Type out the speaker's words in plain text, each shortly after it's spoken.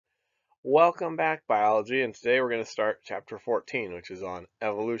Welcome back, biology, and today we're going to start chapter 14, which is on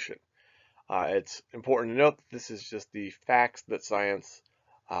evolution. It's important to note that this is just the facts that science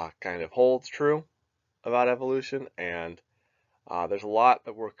kind of holds true about evolution, and there's a lot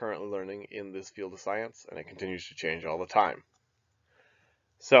that we're currently learning in this field of science, and it continues to change all the time.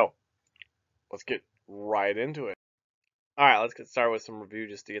 So, let's get right into it. All right, let's get started with some review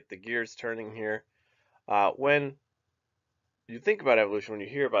just to get the gears turning here. When you think about evolution, when you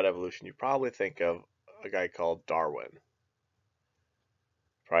hear about evolution, you probably think of a guy called Darwin.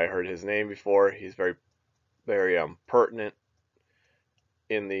 Probably heard his name before. He's very pertinent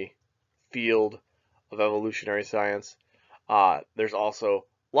in the field of evolutionary science. There's also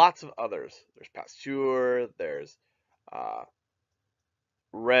lots of others. There's Pasteur, there's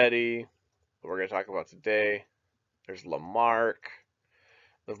Reddy, that we're going to talk about today. There's Lamarck.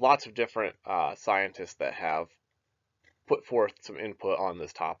 There's lots of different scientists that have put forth some input on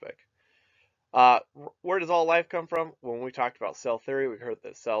this topic. Where does all life come from? When we talked about cell theory, we heard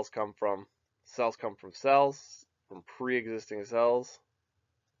that cells come from cells, from pre-existing cells.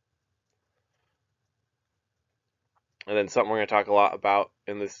 And then something we're going to talk a lot about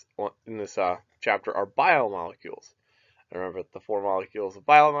in this chapter are biomolecules. And remember, the four molecules of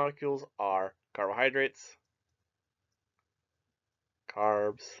biomolecules are carbohydrates,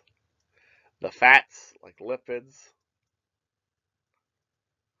 carbs, the fats like lipids.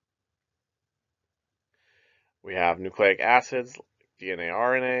 We have nucleic acids, like DNA,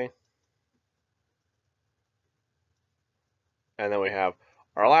 RNA. And then we have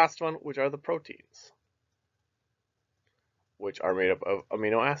our last one, which are the proteins, which are made up of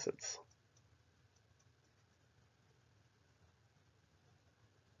amino acids.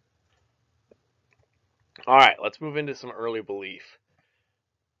 All right, let's move into some early belief.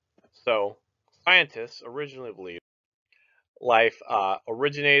 So, scientists originally believed life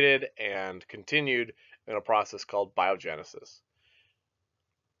originated and continued in a process called biogenesis.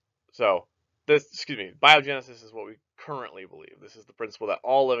 So, biogenesis is what we currently believe. This is the principle that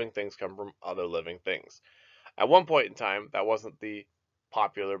all living things come from other living things. At one point in time, that wasn't the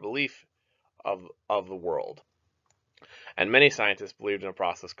popular belief of the world. And many scientists believed in a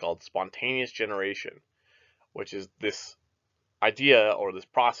process called spontaneous generation, which is this idea or this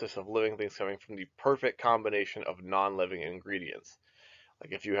process of living things coming from the perfect combination of non-living ingredients.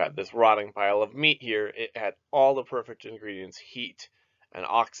 Like if you had this rotting pile of meat here, it had all the perfect ingredients, heat and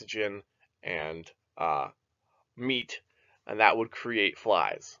oxygen and meat, and that would create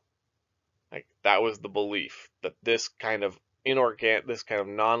flies. Like that was the belief that this kind of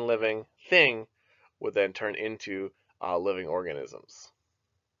non-living thing would then turn into living organisms.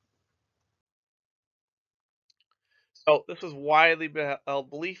 So this was widely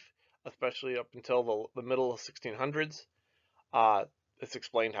held belief, especially up until the middle of 1600s. This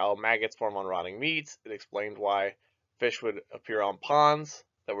explained how maggots form on rotting meats. It explained why fish would appear on ponds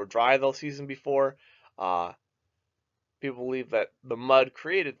that were dry the season before. People believe that the mud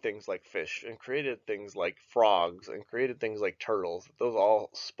created things like fish and created things like frogs and created things like turtles. Those all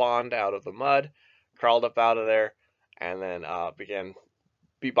spawned out of the mud, crawled up out of there, and then began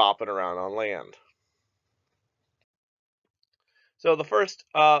bebopping around on land. So the first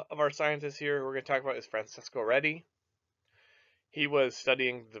of our scientists here we're going to talk about is Francisco Redi. He was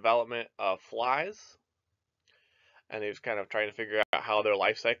studying the development of flies, and he was kind of trying to figure out how their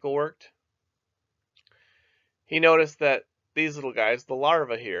life cycle worked. He noticed that these little guys, the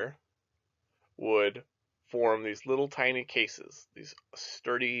larvae here, would form these little tiny cases, these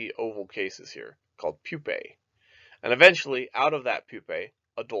sturdy oval cases here, called pupae. And eventually, out of that pupae,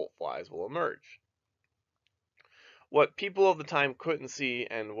 adult flies will emerge. What people of the time couldn't see,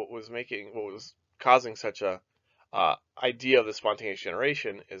 and what was causing such a idea of the spontaneous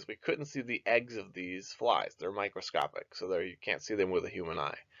generation, is we couldn't see the eggs of these flies. They're microscopic, so you can't see them with a human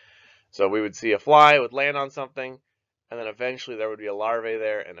eye. So we would see a fly, it would land on something, and then eventually there would be a larvae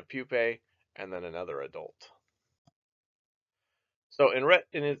there and a pupae, and then another adult. So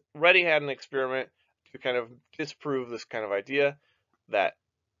Redi had an experiment to kind of disprove this kind of idea that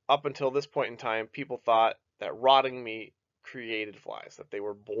up until this point in time, people thought that rotting meat created flies, that they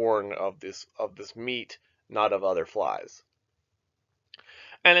were born of this meat, not of other flies.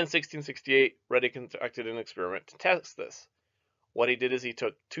 And in 1668, Redi conducted an experiment to test this. What he did is he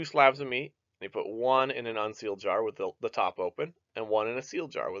took 2 slabs of meat, and he put one in an unsealed jar with the top open, and one in a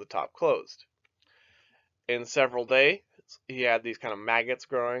sealed jar with the top closed. In several days, he had these kind of maggots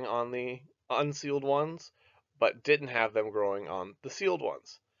growing on the unsealed ones, but didn't have them growing on the sealed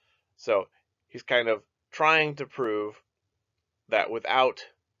ones. So he's kind of trying to prove that without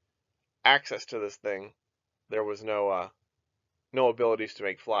access to this thing, there was no no abilities to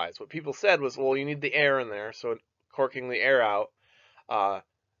make flies. What people said was, well, you need the air in there, so corking the air out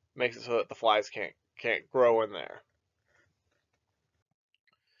makes it so that the flies can't grow in there.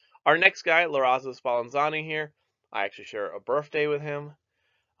 Our next guy, Lorenzo Spallanzani here, I actually share a birthday with him.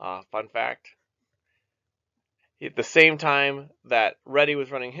 Fun fact. At the same time that Reddy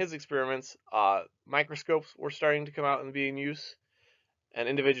was running his experiments, microscopes were starting to come out and be in use, and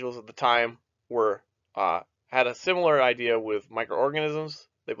individuals at the time were had a similar idea with microorganisms.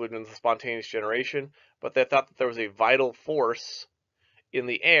 They believed in the spontaneous generation, but they thought that there was a vital force in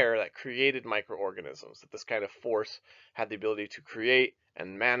the air that created microorganisms, that this kind of force had the ability to create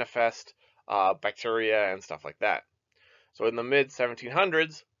and manifest bacteria and stuff like that. So in the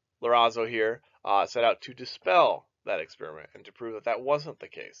mid-1700s, Lorenzo here set out to dispel that experiment and to prove that that wasn't the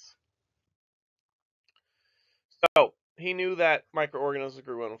case. So he knew that microorganisms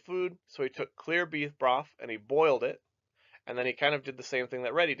grew on food, so he took clear beef broth and he boiled it, and then he kind of did the same thing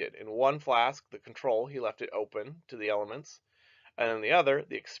that Reddy did. In one flask, the control, he left it open to the elements, and in the other,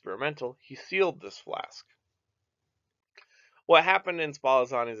 the experimental, he sealed this flask. What happened in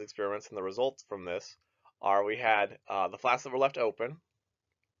Spallanzani's experiments and the results from this are we had the flasks that were left open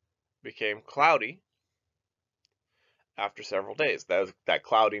became cloudy after several days. That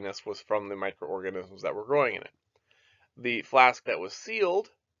cloudiness was from the microorganisms that were growing in it. The flask that was sealed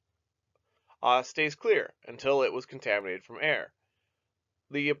stays clear until it was contaminated from air.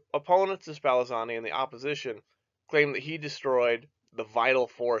 The opponents of Spallanzani and the opposition claimed that he destroyed the vital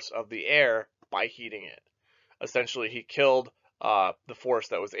force of the air by heating it. Essentially, he killed the force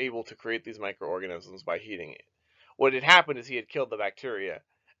that was able to create these microorganisms by heating it. What had happened is he had killed the bacteria,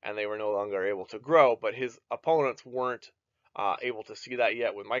 and they were no longer able to grow, but his opponents weren't able to see that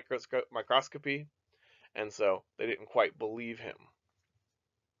yet with microscopy, and so they didn't quite believe him.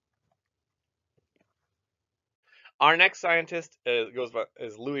 Our next scientist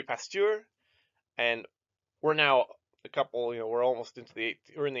is Louis Pasteur, and we're now we're almost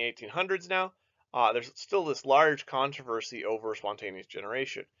we're in the 1800s now. There's still this large controversy over spontaneous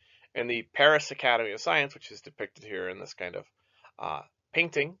generation, and the Paris Academy of Science, which is depicted here in this kind of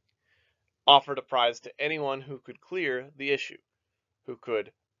painting, offered a prize to anyone who could clear the issue, who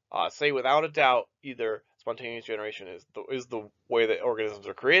could say without a doubt either spontaneous generation is the way that organisms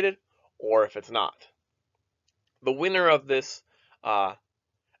are created, or if it's not. The winner of this kind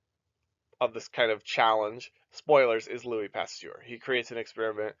of challenge, spoilers, is Louis Pasteur. He creates an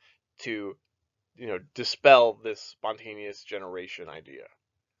experiment to dispel this spontaneous generation idea.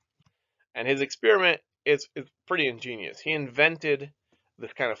 And his experiment is pretty ingenious. He invented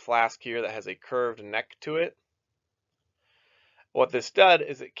this kind of flask here that has a curved neck to it. What this did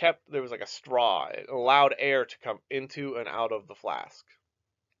is there was like a straw. It allowed air to come into and out of the flask.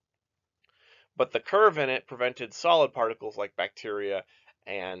 But the curve in it prevented solid particles like bacteria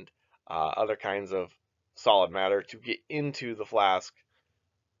and other kinds of solid matter to get into the flask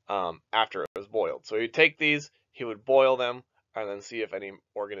after it was boiled. So he'd take these, he would boil them, and then see if any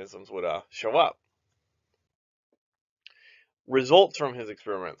organisms would show up. Results from his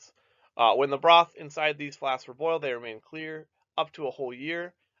experiments. When the broth inside these flasks were boiled, they remained clear up to a whole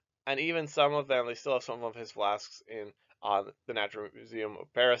year, and even some of them, they still have some of his flasks in the Natural Museum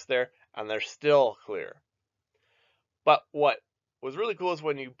of Paris there, and they're still clear. But what was really cool is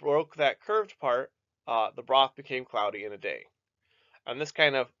when you broke that curved part, the broth became cloudy in a day. And this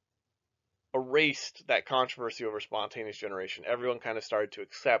kind of erased that controversy over spontaneous generation. Everyone kind of started to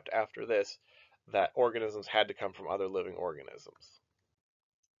accept after this that organisms had to come from other living organisms.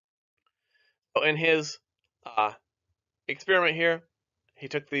 So in his experiment here, he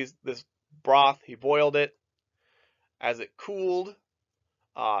took this broth, he boiled it. As it cooled,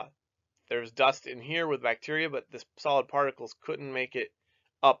 there's dust in here with bacteria, but this solid particles couldn't make it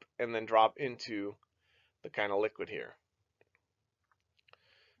up and then drop into the kind of liquid here.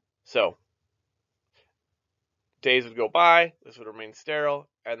 So days would go by, this would remain sterile,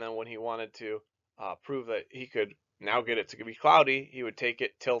 and then when he wanted to prove that he could now get it to be cloudy, he would take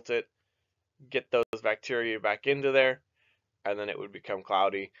it, tilt it, get those bacteria back into there, and then it would become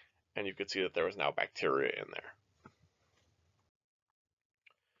cloudy, and you could see that there was now bacteria in there.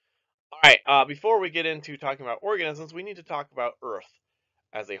 All right, before we get into talking about organisms, we need to talk about Earth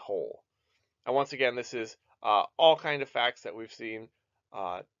as a whole. And once again, this is all kind of facts that we've seen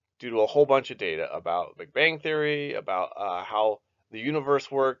due to a whole bunch of data about Big Bang Theory, about how the universe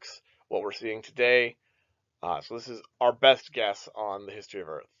works, what we're seeing today. So this is our best guess on the history of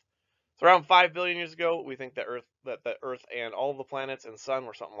Earth. So around 5 billion years ago, we think that the Earth and all of the planets and sun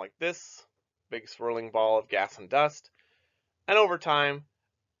were something like this, big swirling ball of gas and dust. And over time,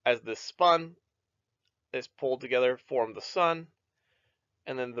 as this spun, this pulled together, formed the sun,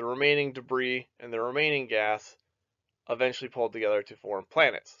 and then the remaining debris and the remaining gas eventually pulled together to form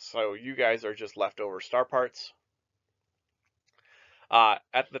planets. So you guys are just leftover star parts.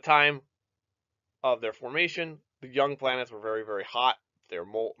 At the time of their formation, the young planets were very, very hot. They were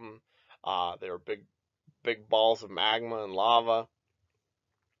molten. They were big balls of magma and lava.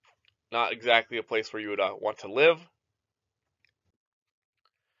 Not exactly a place where you would want to live.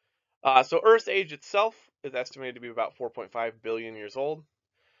 So Earth's age itself is estimated to be about 4.5 billion years old.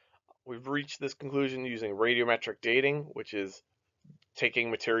 We've reached this conclusion using radiometric dating, which is taking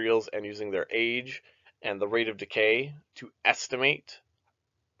materials and using their age and the rate of decay to estimate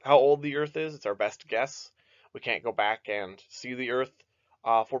how old the Earth is. It's our best guess. We can't go back and see the Earth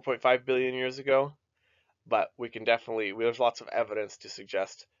 4.5 billion years ago, but we can definitely, there's lots of evidence to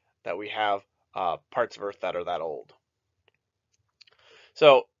suggest that we have parts of Earth that are that old.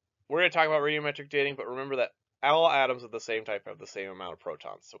 So we're going to talk about radiometric dating, but remember that all atoms of the same type have the same amount of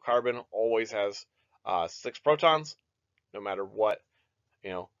protons. So carbon always has 6 protons, no matter what,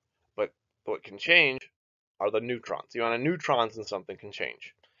 but what can change are the neutrons. The amount of neutrons in something can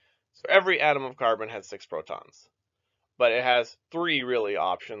change. So every atom of carbon has 6 protons, but it has 3 really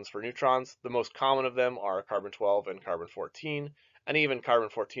options for neutrons. The most common of them are carbon-12 and carbon-14, and even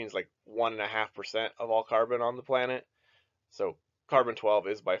carbon-14 is like 1.5% of all carbon on the planet. So carbon-12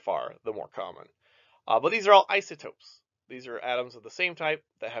 is by far the more common. But these are all isotopes. These are atoms of the same type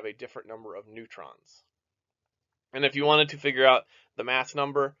that have a different number of neutrons. And if you wanted to figure out the mass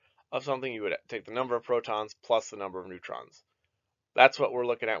number of something, you would take the number of protons plus the number of neutrons. That's what we're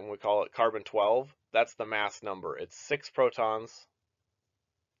looking at when we call it carbon-12. That's the mass number. It's 6 protons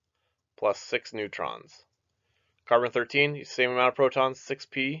plus 6 neutrons. Carbon-13, same amount of protons,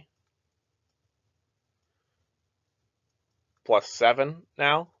 6p plus 7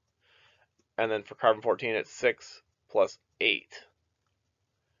 now. And then for carbon-14, it's 6 plus 8.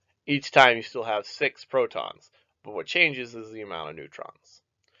 Each time you still have 6 protons, but what changes is the amount of neutrons.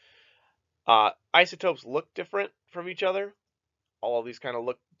 Isotopes look different from each other. All of these kind of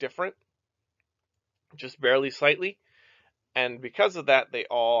look different, just barely slightly. And because of that, they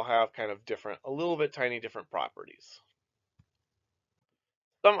all have kind of different, a little bit tiny different properties.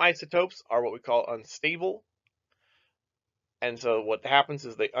 Some isotopes are what we call unstable. And so what happens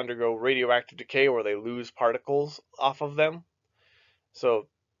is they undergo radioactive decay where they lose particles off of them. So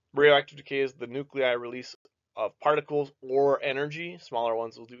radioactive decay is the nuclei release of particles or energy. Smaller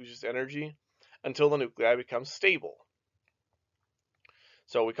ones will do just energy until the nuclei become stable.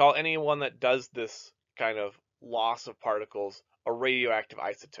 So we call anyone that does this kind of loss of particles a radioactive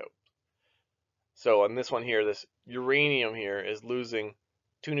isotope. So in this one here, this uranium here is losing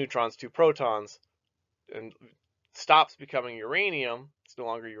 2 neutrons, 2 protons, and stops becoming uranium. It's no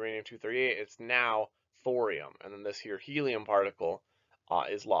longer uranium-238. It's now thorium. And then this here helium particle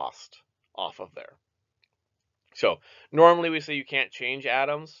is lost off of there. So normally we say you can't change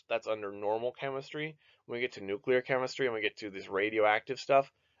atoms. That's under normal chemistry. When we get to nuclear chemistry and we get to this radioactive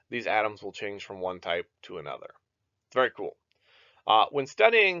stuff, these atoms will change from one type to another. It's very cool. When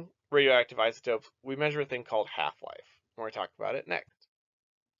studying radioactive isotopes, we measure a thing called half-life. We're going to talk about it next.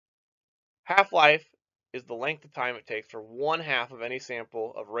 Half-life is the length of time it takes for 1/2 of any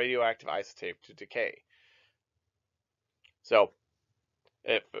sample of radioactive isotope to decay. So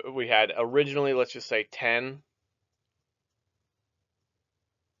if we had originally, let's just say 10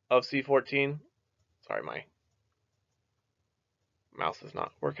 of C14. Sorry, my mouse is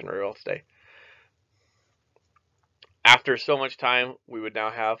not working very well today. After so much time, we would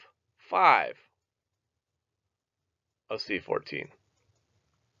now have 5 of C14.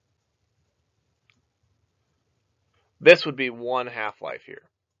 This would be 1 half-life here.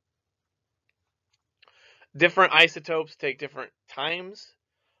 Different isotopes take different times.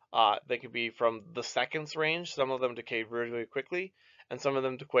 They could be from the seconds range. Some of them decay really quickly, and some of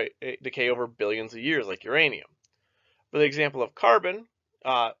them decay over billions of years, like uranium. For the example of carbon,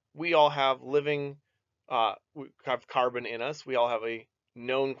 we all have we have carbon in us. We all have a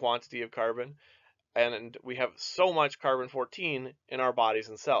known quantity of carbon, and we have so much carbon-14 in our bodies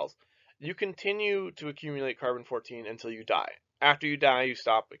and cells. You continue to accumulate carbon-14 until you die. After you die, you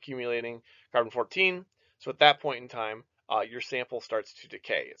stop accumulating carbon-14. So at that point in time, your sample starts to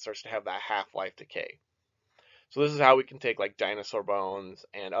decay. It starts to have that half-life decay. So this is how we can take like dinosaur bones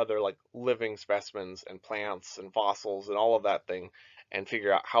and other like living specimens and plants and fossils and all of that thing and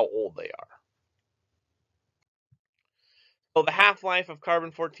figure out how old they are. So the half-life of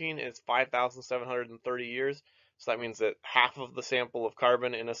carbon-14 is 5,730 years. So that means that half of the sample of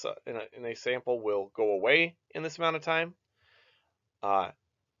carbon in a sample will go away in this amount of time.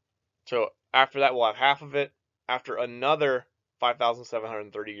 So after that, we'll have half of it. After another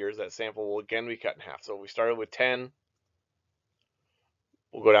 5,730 years, that sample will again be cut in half. So we started with 10,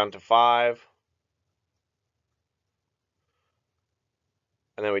 we'll go down to 5,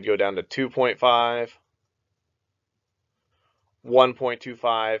 and then we'd go down to 2.5,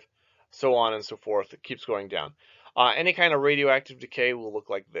 1.25, so on and so forth. It keeps going down. Any kind of radioactive decay will look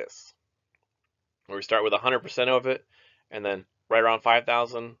like this, where we start with 100% of it, and then right around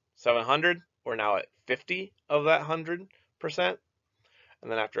 5,700, we're now at 50 of that 100%.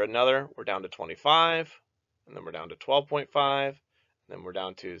 And then after another, we're down to 25, and then we're down to 12.5, and then we're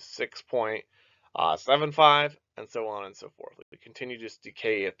down to 6.75, and so on and so forth. We continue to just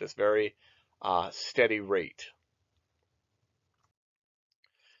decay at this very steady rate.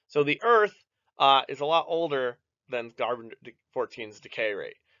 So the Earth is a lot older than carbon-14's decay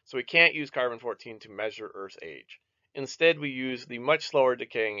rate. So we can't use carbon-14 to measure Earth's age. Instead, we use the much slower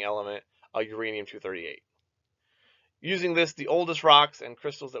decaying element, uranium-238. Using this, the oldest rocks and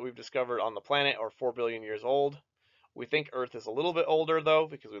crystals that we've discovered on the planet are 4 billion years old. We think Earth is a little bit older, though,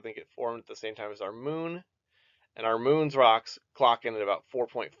 because we think it formed at the same time as our moon. And our moon's rocks clock in at about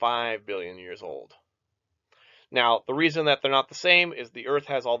 4.5 billion years old. Now, the reason that they're not the same is the Earth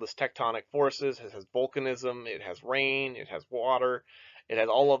has all this tectonic forces. It has volcanism, it has rain, it has water. It has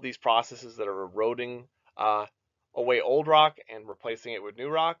all of these processes that are eroding away old rock and replacing it with new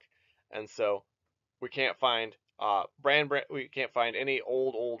rock. And so we can't find we can't find any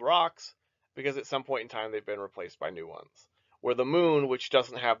old rocks, because at some point in time they've been replaced by new ones. Where the moon, which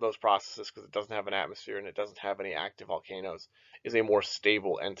doesn't have those processes because it doesn't have an atmosphere and it doesn't have any active volcanoes, is a more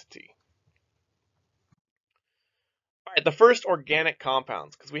stable entity. All right, the first organic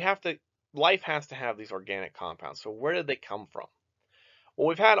compounds, because life has to have these organic compounds. So where did they come from? Well,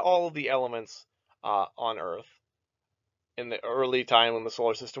 we've had all of the elements on Earth. In the early time when the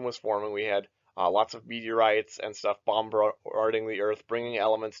solar system was forming, we had lots of meteorites and stuff bombarding the Earth, bringing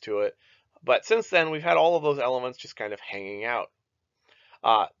elements to it. But since then, we've had all of those elements just kind of hanging out.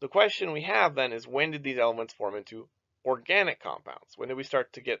 The question we have then is, when did these elements form into organic compounds? When did we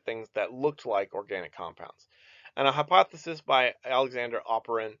start to get things that looked like organic compounds? And a hypothesis by Alexander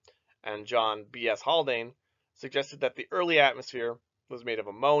Oparin and John B.S. Haldane suggested that the early atmosphere was made of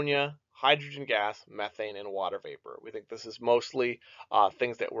ammonia, hydrogen gas, methane, and water vapor. We think this is mostly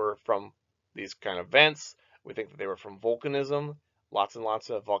things that were from these kind of vents. We think that they were from volcanism, lots and lots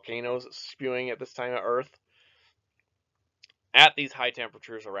of volcanoes spewing at this time of Earth. At these high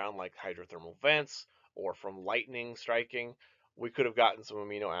temperatures around like hydrothermal vents or from lightning striking, we could have gotten some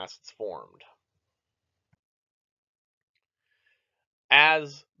amino acids formed.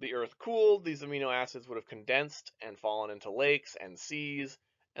 As the Earth cooled, these amino acids would have condensed and fallen into lakes and seas,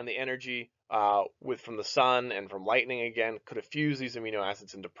 and the energy from the sun and from lightning again could have fused these amino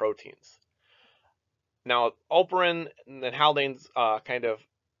acids into proteins. Now, Oparin and Haldane's kind of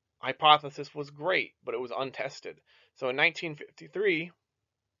hypothesis was great, but it was untested. So in 1953,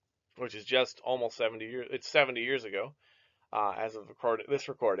 which is just almost 70 years, it's 70 years ago, as of this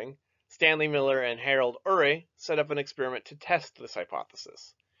recording, Stanley Miller and Harold Urey set up an experiment to test this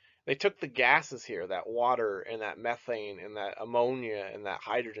hypothesis. They took the gases here, that water and that methane and that ammonia and that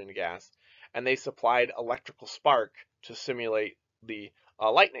hydrogen gas, and they supplied electrical spark to simulate the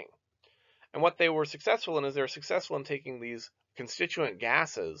lightning. And what they were successful in is they were successful in taking these constituent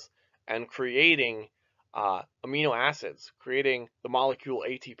gases and creating amino acids, creating the molecule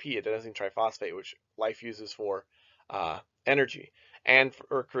ATP, adenosine triphosphate, which life uses for energy, and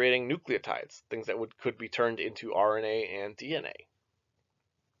for creating nucleotides, things that could be turned into RNA and DNA.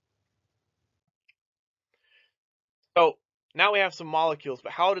 So now we have some molecules,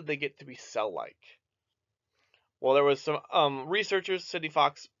 but how did they get to be cell-like? Well, there was some researchers, Sidney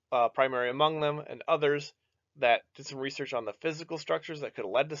Fox primary among them, and others that did some research on the physical structures that could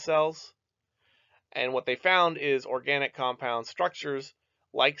have led to cells. And what they found is organic compound structures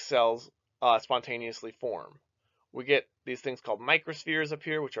like cells spontaneously form. We get these things called microspheres up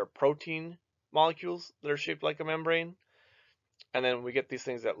here, which are protein molecules that are shaped like a membrane. And then we get these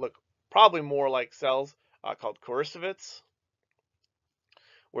things that look probably more like cells called coercivets,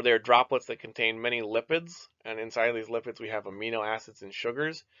 where they're droplets that contain many lipids. And inside of these lipids, we have amino acids and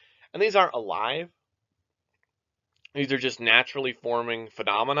sugars. And these aren't alive. These are just naturally forming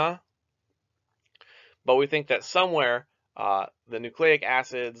phenomena. But we think that somewhere the nucleic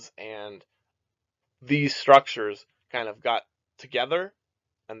acids and these structures kind of got together,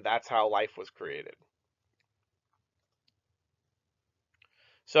 and that's how life was created.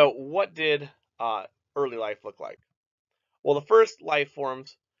 So what did early life look like? Well, the first life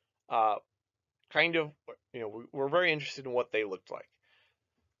forms we're very interested in what they looked like.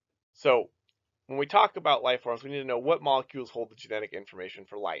 So when we talk about life forms, we need to know what molecules hold the genetic information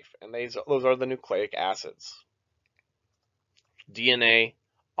for life, and those are the nucleic acids. DNA,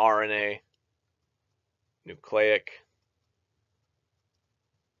 RNA, nucleic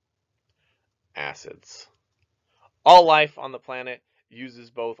acids. All life on the planet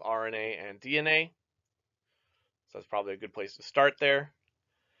uses both RNA and DNA, so that's probably a good place to start there.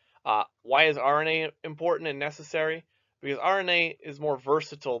 Why is RNA important and necessary? Because RNA is more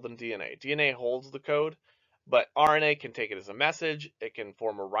versatile than DNA. DNA holds the code, but RNA can take it as a message. It can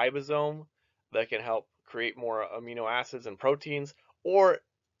form a ribosome that can help create more amino acids and proteins, or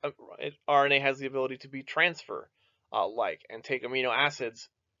RNA has the ability to be transfer-like and take amino acids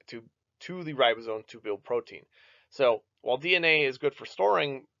to the ribosome to build protein. So while DNA is good for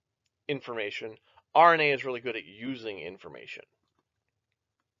storing information, RNA is really good at using information.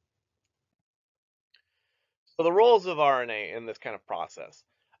 So the roles of RNA in this kind of process.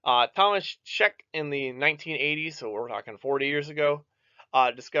 Thomas Scheck in the 1980s, so we're talking 40 years ago,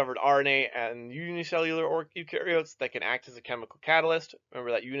 discovered RNA and unicellular eukaryotes that can act as a chemical catalyst.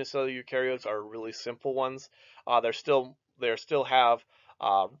 Remember that unicellular eukaryotes are really simple ones. They still have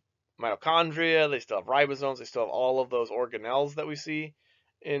mitochondria, they still have ribosomes, they still have all of those organelles that we see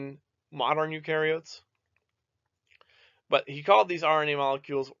in modern eukaryotes. But he called these RNA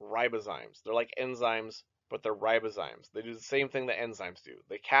molecules ribozymes. They're like enzymes, but they're ribozymes. They do the same thing that enzymes do.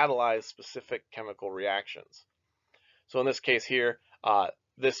 They catalyze specific chemical reactions. So in this case here,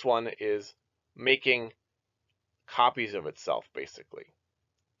 this one is making copies of itself, basically,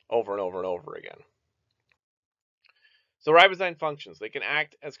 over and over and over again. So ribozyme functions. They can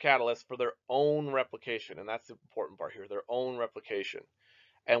act as catalysts for their own replication, and that's the important part here, their own replication.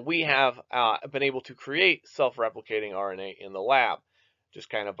 And we have been able to create self-replicating RNA in the lab, just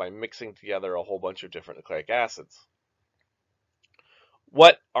kind of by mixing together a whole bunch of different nucleic acids.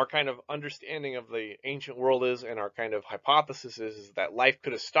 What our kind of understanding of the ancient world is, and our kind of hypothesis is that life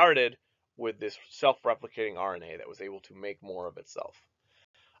could have started with this self-replicating RNA that was able to make more of itself.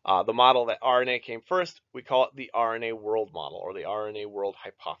 The model that RNA came first, we call it the RNA world model, or the RNA world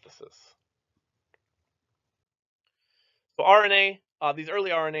hypothesis. So RNA, these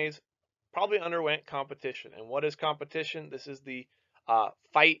early RNAs probably underwent competition. And what is competition? This is the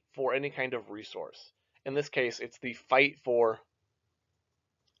fight for any kind of resource. In this case, it's the fight for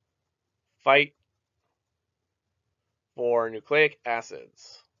nucleic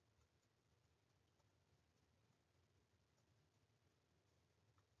acids.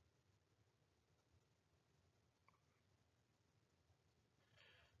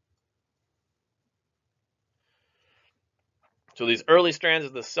 So these early strands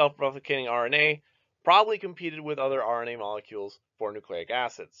of the self-replicating RNA probably competed with other RNA molecules for nucleic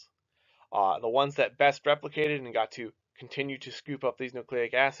acids. The ones that best replicated and got to continue to scoop up these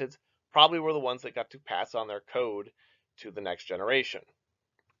nucleic acids probably were the ones that got to pass on their code to the next generation.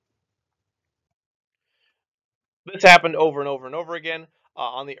 This happened over and over and over again.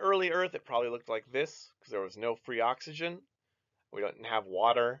 On the early Earth, it probably looked like this because there was no free oxygen. We didn't have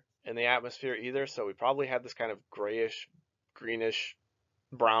water in the atmosphere either, so we probably had this kind of grayish, greenish,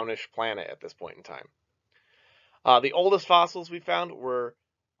 brownish planet at this point in time. The oldest fossils we found were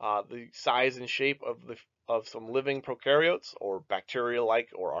the size and shape of some living prokaryotes, or bacterial-like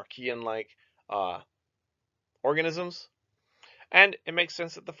or archaean-like organisms. And it makes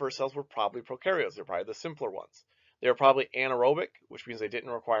sense that the first cells were probably prokaryotes. They're probably the simpler ones. They were probably anaerobic, which means they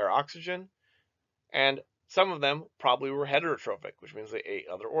didn't require oxygen. And some of them probably were heterotrophic, which means they ate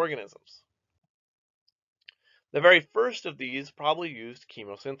other organisms. The very first of these probably used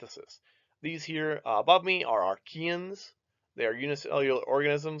chemosynthesis. These here above me are archaeans. They are unicellular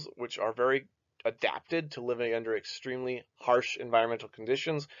organisms which are very adapted to living under extremely harsh environmental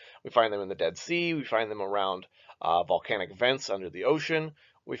conditions. We find them in the Dead Sea. We find them around volcanic vents under the ocean.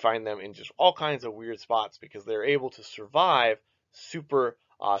 We find them in just all kinds of weird spots because they're able to survive super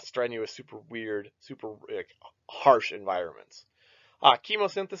strenuous, super weird, super harsh environments.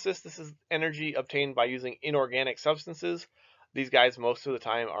 Chemosynthesis, this is energy obtained by using inorganic substances. These guys most of the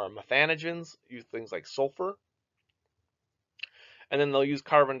time are methanogens, use things like sulfur. And then they'll use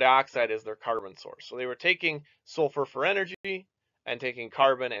carbon dioxide as their carbon source. So they were taking sulfur for energy and taking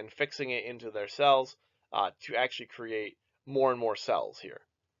carbon and fixing it into their cells to actually create more and more cells here.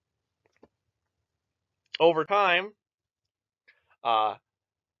 Over time,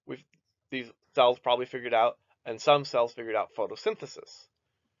 these cells probably figured out, and some cells figured out photosynthesis.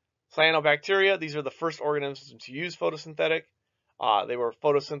 Cyanobacteria, these are the first organisms to use photosynthetic. They were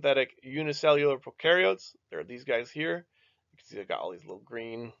photosynthetic unicellular prokaryotes. There are these guys here. You can see they've got all these little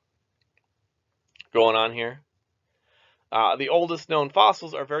green going on here. The oldest known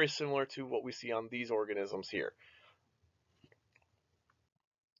fossils are very similar to what we see on these organisms here.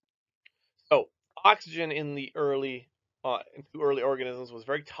 So oxygen in the early organisms was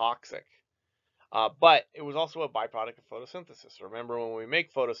very toxic, but it was also a byproduct of photosynthesis. Remember, when we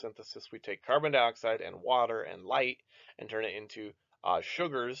make photosynthesis, we take carbon dioxide and water and light and turn it into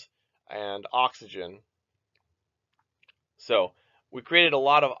sugars and oxygen. So we created a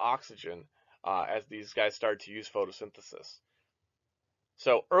lot of oxygen as these guys started to use photosynthesis.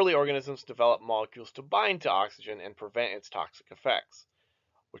 So early organisms developed molecules to bind to oxygen and prevent its toxic effects,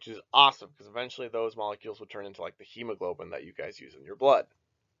 which is awesome because eventually those molecules would turn into like the hemoglobin that you guys use in your blood.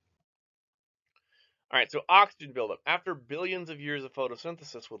 All right, so oxygen buildup. After billions of years of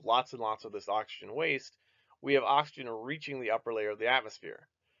photosynthesis with lots and lots of this oxygen waste, we have oxygen reaching the upper layer of the atmosphere,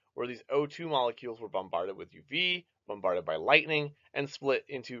 where these O2 molecules were bombarded with UV, bombarded by lightning, and split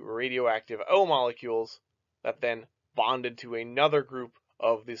into radioactive O molecules that then bonded to another group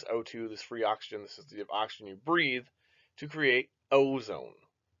of this O2, this free oxygen, this is the oxygen you breathe, to create ozone.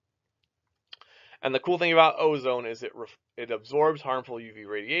 And the cool thing about ozone is it absorbs harmful UV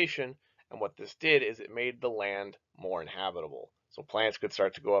radiation, and what this did is it made the land more inhabitable. So plants could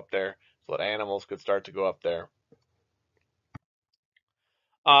start to go up there, so that animals could start to go up there.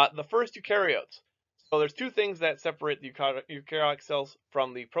 The first eukaryotes. So there's two things that separate the eukaryotic cells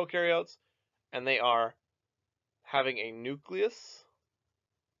from the prokaryotes, and they are having a nucleus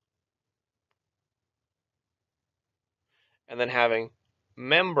and then having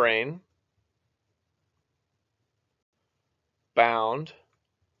membrane bound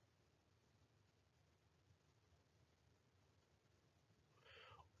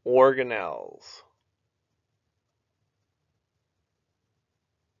organelles.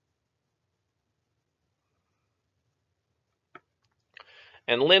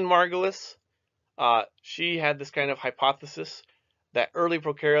 And Lynn Margulis, she had this kind of hypothesis that early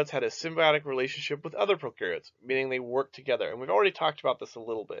prokaryotes had a symbiotic relationship with other prokaryotes, meaning they worked together. And we've already talked about this a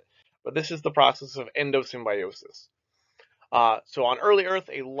little bit, but this is the process of endosymbiosis. So on early Earth,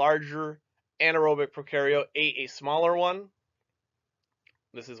 a larger anaerobic prokaryote ate a smaller one.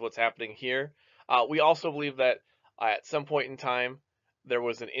 This is what's happening here. We also believe that at some point in time, there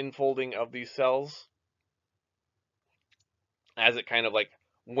was an infolding of these cells as it kind of like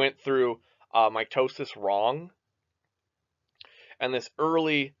went through mitosis wrong. And this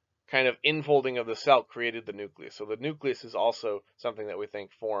early kind of infolding of the cell created the nucleus. So the nucleus is also something that we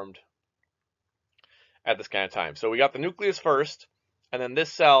think formed at this kind of time. So we got the nucleus first, and then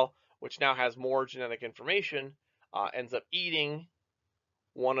this cell, which now has more genetic information, ends up eating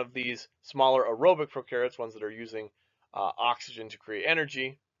one of these smaller aerobic prokaryotes, ones that are using oxygen to create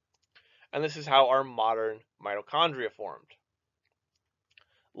energy. And this is how our modern mitochondria formed.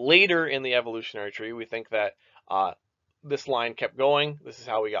 Later in the evolutionary tree, we think that this line kept going. This is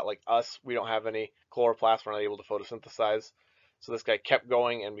how we got like us. We don't have any chloroplasts. We're not able to photosynthesize. So this guy kept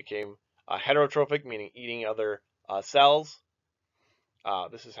going and became heterotrophic, meaning eating other cells.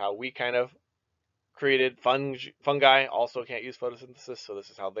 This is how we kind of created fungi. Also can't use photosynthesis, so this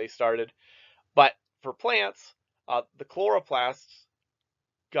is how they started. But for plants, the chloroplasts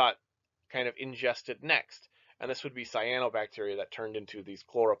got kind of ingested next, and this would be cyanobacteria that turned into these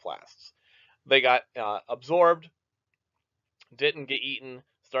chloroplasts. They got absorbed, didn't get eaten,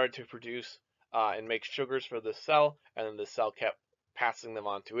 started to produce and make sugars for this cell, and then this cell kept passing them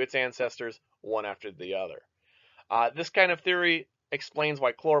on to its ancestors, one after the other. This kind of theory explains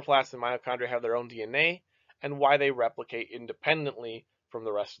why chloroplasts and mitochondria have their own DNA and why they replicate independently from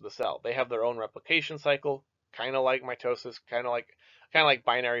the rest of the cell. They have their own replication cycle, kind of like mitosis, kind of like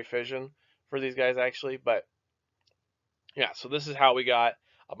binary fission for these guys actually. But yeah, so this is how we got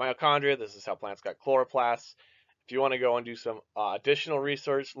mitochondria. This is how plants got chloroplasts. If you want to go and do some additional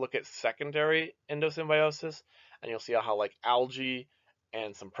research, look at secondary endosymbiosis, and you'll see how like algae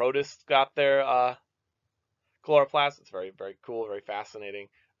and some protists got their chloroplasts. It's very, very cool, very fascinating,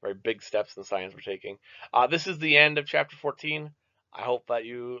 very big steps in science we're taking. This is the end of chapter 14. I hope that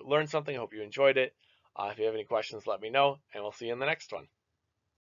you learned something. I hope you enjoyed it. If you have any questions, let me know, and we'll see you in the next one.